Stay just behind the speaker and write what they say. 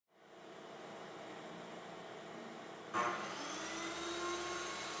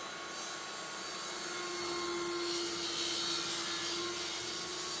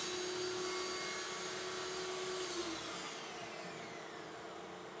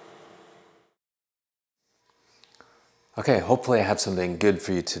Okay, hopefully I have something good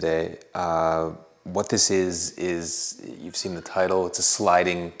for you today. What this is you've seen the title, it's a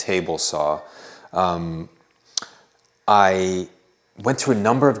sliding table saw. I went through a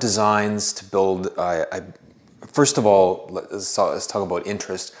number of designs to build, first of all, let's talk about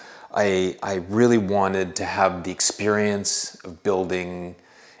interest. I really wanted to have the experience of building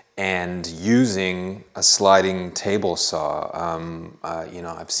and using a sliding table saw.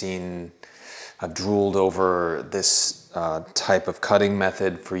 I've drooled over this type of cutting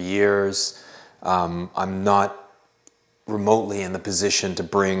method for years. I'm not remotely in the position to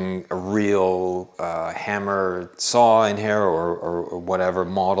bring a real hammer saw in here or whatever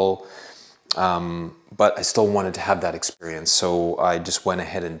model, but I still wanted to have that experience, so I just went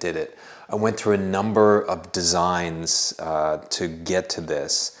ahead and did it. I went through a number of designs to get to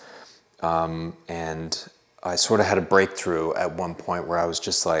this, and I sort of had a breakthrough at one point where I was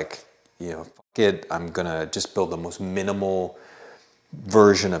just like, fuck it, I'm gonna just build the most minimal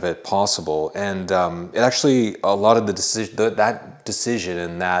version of it possible. And it actually, a lot of the that decision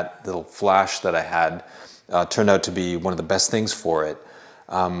and that little flash that I had turned out to be one of the best things for it.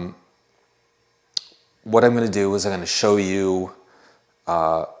 What I'm going to do is I'm going to show you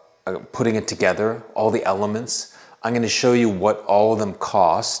putting it together, all the elements. I'm going to show you what all of them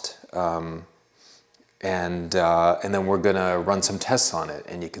cost, and then we're going to run some tests on it,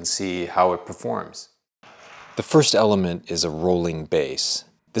 and you can see how it performs. The first element is a rolling base.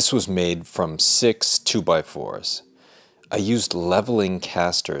 This was made from 6 2x4s. I used leveling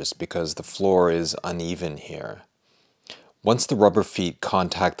casters because the floor is uneven here. Once the rubber feet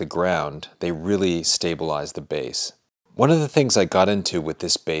contact the ground, they really stabilize the base. One of the things I got into with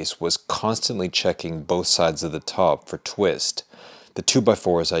this base was constantly checking both sides of the top for twist. The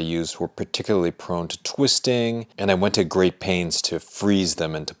 2x4s I used were particularly prone to twisting, and I went to great pains to freeze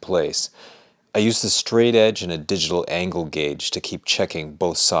them into place. I used a straight edge and a digital angle gauge to keep checking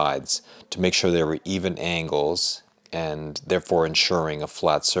both sides to make sure there were even angles and therefore ensuring a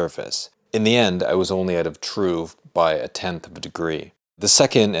flat surface. In the end, I was only out of true by 1/10 of a degree. The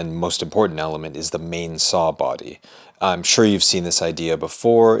second and most important element is the main saw body. I'm sure you've seen this idea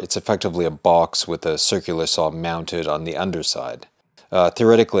before. It's effectively a box with a circular saw mounted on the underside.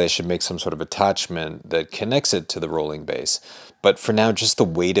 Theoretically, I should make some sort of attachment that connects it to the rolling base, but for now, just the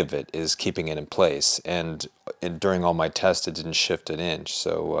weight of it is keeping it in place, and during all my tests, it didn't shift an inch,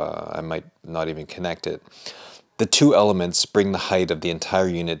 so I might not even connect it. The two elements bring the height of the entire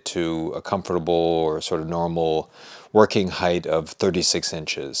unit to a comfortable or sort of normal working height of 36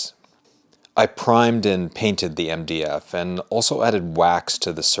 inches. I primed and painted the MDF and also added wax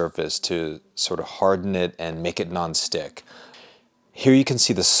to the surface to sort of harden it and make it non-stick. Here you can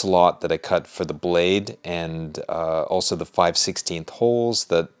see the slot that I cut for the blade and also the 5/16 holes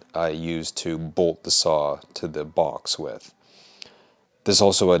that I used to bolt the saw to the box with. There's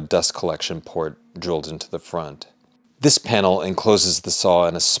also a dust collection port drilled into the front. This panel encloses the saw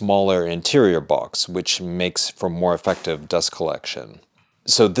in a smaller interior box, which makes for more effective dust collection.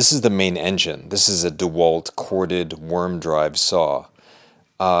 So this is the main engine. This is a DeWalt corded worm drive saw.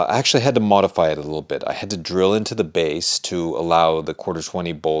 I actually had to modify it a little bit. I had to drill into the base to allow the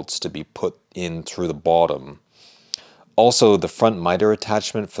 1/4-20 bolts to be put in through the bottom. Also, the front miter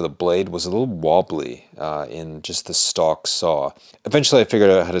attachment for the blade was a little wobbly in just the stock saw. Eventually I figured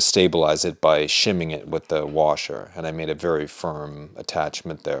out how to stabilize it by shimming it with the washer, and I made a very firm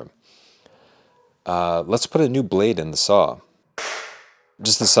attachment there. Let's put a new blade in the saw.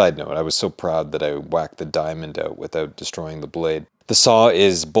 Just a side note, I was so proud that I whacked the diamond out without destroying the blade. The saw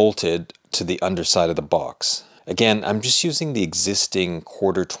is bolted to the underside of the box. Again, I'm just using the existing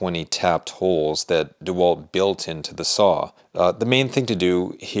 1/4-20 tapped holes that DeWalt built into the saw. The main thing to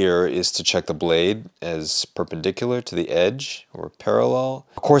do here is to check the blade as perpendicular to the edge or parallel.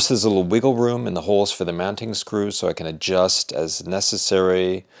 Of course, there's a little wiggle room in the holes for the mounting screws, so I can adjust as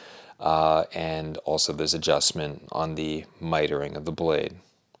necessary. And also there's adjustment on the mitering of the blade.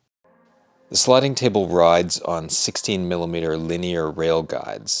 The sliding table rides on 16mm linear rail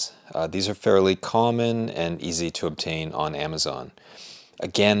guides. These are fairly common and easy to obtain on Amazon.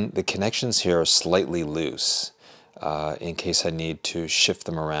 Again, the connections here are slightly loose in case I need to shift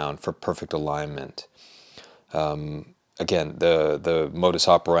them around for perfect alignment. Again, the modus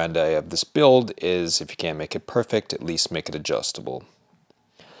operandi of this build is if you can't make it perfect, at least make it adjustable.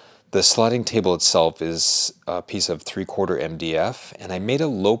 The sliding table itself is a piece of 3/4 MDF, and I made a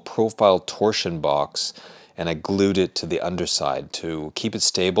low-profile torsion box and I glued it to the underside to keep it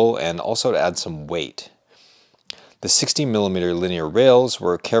stable and also to add some weight. The 16mm linear rails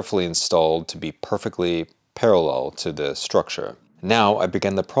were carefully installed to be perfectly parallel to the structure. Now I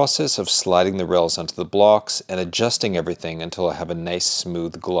began the process of sliding the rails onto the blocks and adjusting everything until I have a nice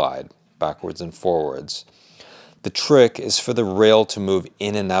smooth glide, backwards and forwards. The trick is for the rail to move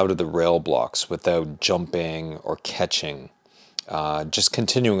in and out of the rail blocks without jumping or catching, just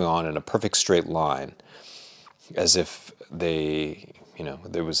continuing on in a perfect straight line, as if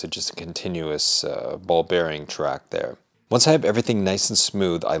there was just a continuous ball bearing track there. Once I have everything nice and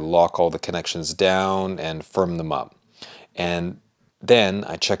smooth, I lock all the connections down and firm them up. And then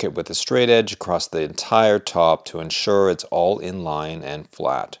I check it with a straight edge across the entire top to ensure it's all in line and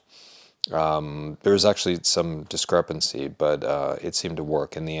flat. There was actually some discrepancy, but it seemed to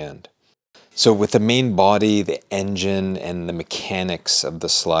work in the end. So with the main body, the engine, and the mechanics of the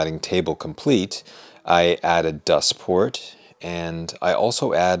sliding table complete, I add a dust port, and I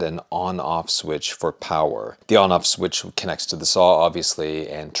also add an on-off switch for power. The on-off switch connects to the saw, obviously,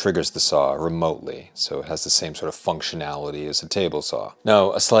 and triggers the saw remotely, so it has the same sort of functionality as a table saw.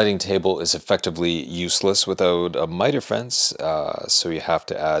 Now, a sliding table is effectively useless without a miter fence, so you have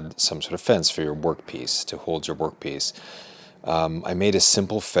to add some sort of fence for your workpiece, to hold your workpiece. I made a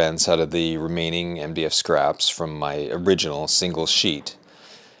simple fence out of the remaining MDF scraps from my original single sheet.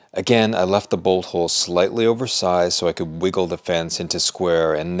 Again, I left the bolt hole slightly oversized so I could wiggle the fence into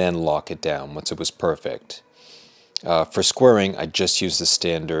square and then lock it down once it was perfect. For squaring, I just used the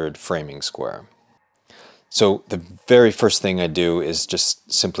standard framing square. So the very first thing I do is just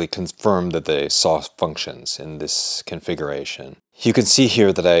simply confirm that the saw functions in this configuration. You can see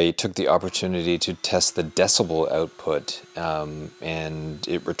here that I took the opportunity to test the decibel output, and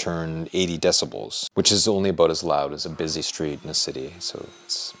it returned 80 decibels, which is only about as loud as a busy street in a city, so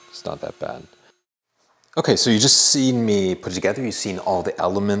it's not that bad. Okay, so you just seen me put it together, you've seen all the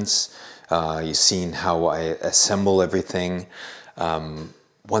elements, you've seen how I assemble everything.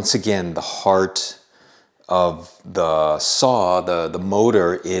 Once again, the heart of the saw, the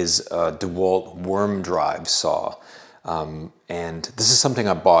motor, is a DeWalt worm drive saw. And this is something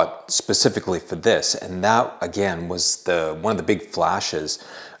I bought specifically for this, and that again was one of the big flashes.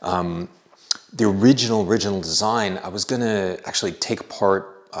 The original design, I was gonna actually take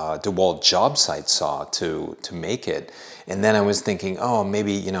apart DeWalt job site saw to make it, and then I was thinking, oh,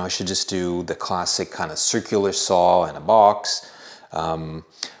 maybe I should just do the classic kind of circular saw in a box.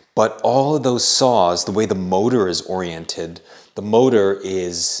 But all of those saws, the way the motor is oriented, the motor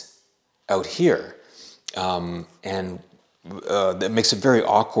is out here. And that makes it very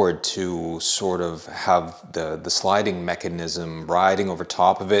awkward to sort of have the sliding mechanism riding over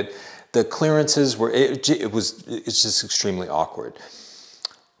top of it. The clearances were, it's just extremely awkward.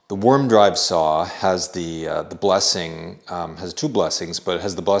 The worm drive saw has the blessing, has two blessings, but it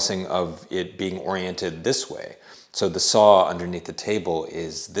has the blessing of it being oriented this way. So the saw underneath the table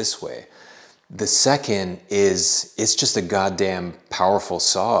is this way. The second is, it's just a goddamn powerful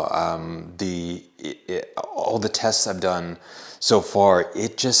saw. All the tests I've done so far,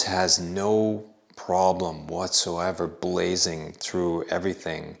 it just has no problem whatsoever blazing through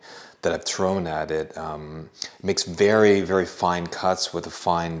everything that I've thrown at it. It makes very, very fine cuts with a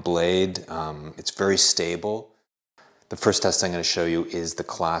fine blade. It's very stable. The first test I'm going to show you is the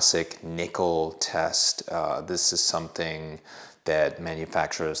classic nickel test. This is something that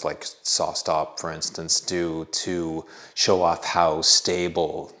manufacturers like SawStop, for instance, do to show off how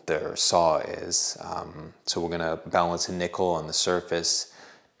stable their saw is. So we're going to balance a nickel on the surface,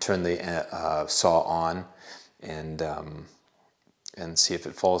 turn the saw on, and see if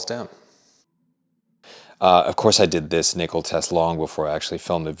it falls down. Of course, I did this nickel test long before I actually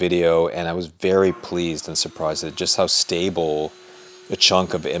filmed the video, and I was very pleased and surprised at just how stable a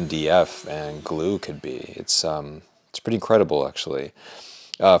chunk of MDF and glue could be. It's pretty incredible, actually.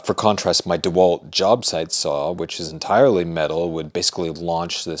 For contrast, my DeWalt job site saw, which is entirely metal, would basically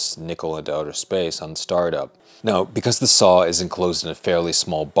launch this nickel into outer space on startup. Now, because the saw is enclosed in a fairly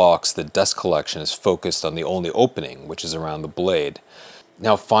small box, the dust collection is focused on the only opening, which is around the blade.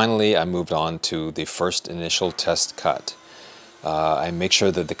 Now, finally, I moved on to the first initial test cut. I make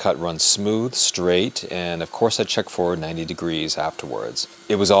sure that the cut runs smooth, straight, and of course I check for 90 degrees afterwards.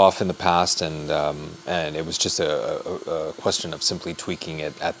 It was off in the past, and it was just a question of simply tweaking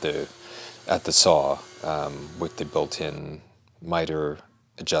it at the saw with the built-in miter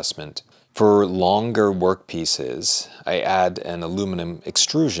adjustment. For longer work pieces, I add an aluminum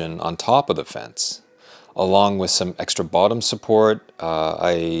extrusion on top of the fence. Along with some extra bottom support,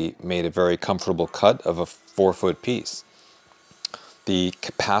 I made a very comfortable cut of a 4-foot piece. The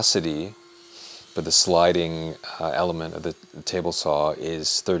capacity for the sliding element of the table saw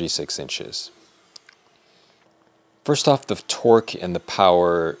is 36 inches. First off, the torque and the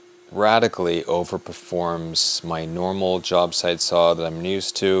power radically overperforms my normal job site saw that I'm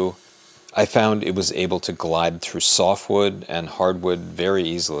used to. I found it was able to glide through softwood and hardwood very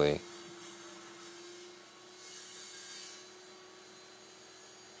easily.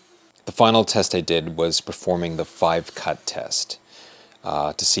 The final test I did was performing the 5-cut test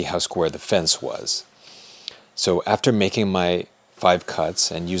to see how square the fence was. So after making my 5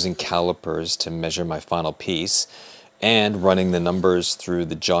 cuts and using calipers to measure my final piece and running the numbers through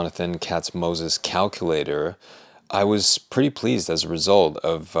the Jonathan Katz-Moses calculator, I was pretty pleased as a result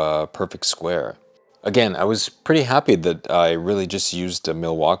of perfect square. Again, I was pretty happy that I really just used a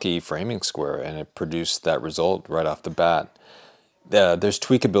Milwaukee framing square and it produced that result right off the bat. There's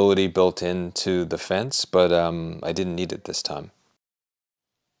tweakability built into the fence, but I didn't need it this time.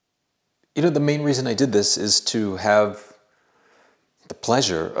 You know, the main reason I did this is to have the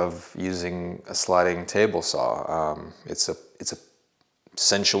pleasure of using a sliding table saw. It's a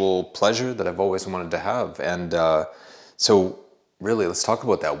sensual pleasure that I've always wanted to have, and so really, let's talk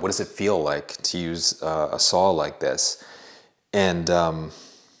about that. What does it feel like to use a saw like this? And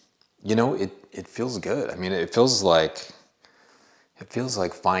you know, it feels good. I mean, it feels like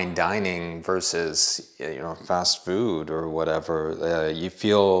fine dining versus, you know, fast food or whatever. You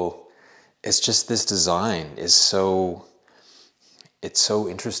feel it's just this design is so, it's so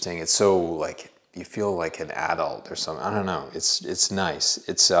interesting. It's so like you feel like an adult or something. I don't know. It's nice.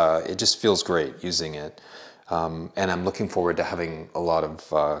 It just feels great using it, and I'm looking forward to having a lot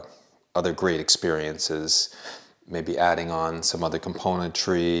of other great experiences. Maybe adding on some other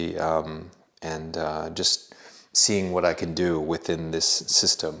componentry and just seeing what I can do within this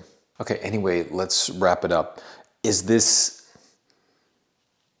system. Okay, anyway, let's wrap it up. Is this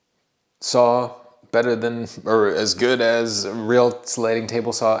saw better than or as good as a real sliding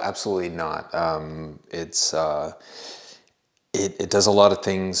table saw? Absolutely not. It does a lot of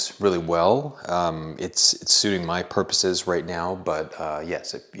things really well. It's suiting my purposes right now, but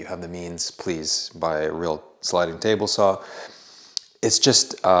yes, if you have the means, please buy a real sliding table saw. It's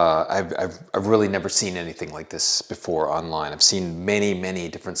just, I've really never seen anything like this before online. I've seen many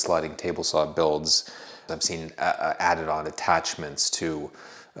different sliding table saw builds. I've seen added on attachments to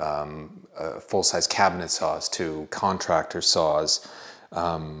full-size cabinet saws, to contractor saws,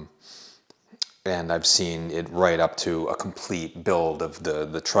 and I've seen it right up to a complete build of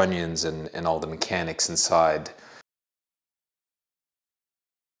the trunnions and all the mechanics inside.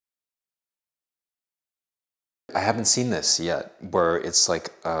 I haven't seen this yet, where it's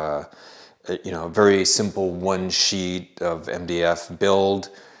like you know, a very simple one sheet of MDF build,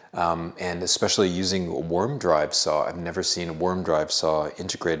 and especially using a worm drive saw. I've never seen a worm drive saw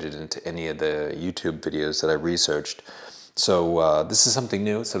integrated into any of the YouTube videos that I researched. So this is something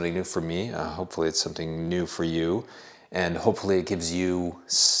new for me. Hopefully it's something new for you, and hopefully it gives you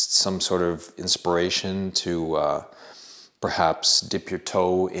some sort of inspiration to perhaps dip your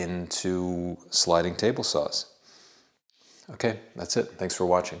toe into sliding table saws. Okay, that's it. Thanks for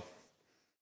watching.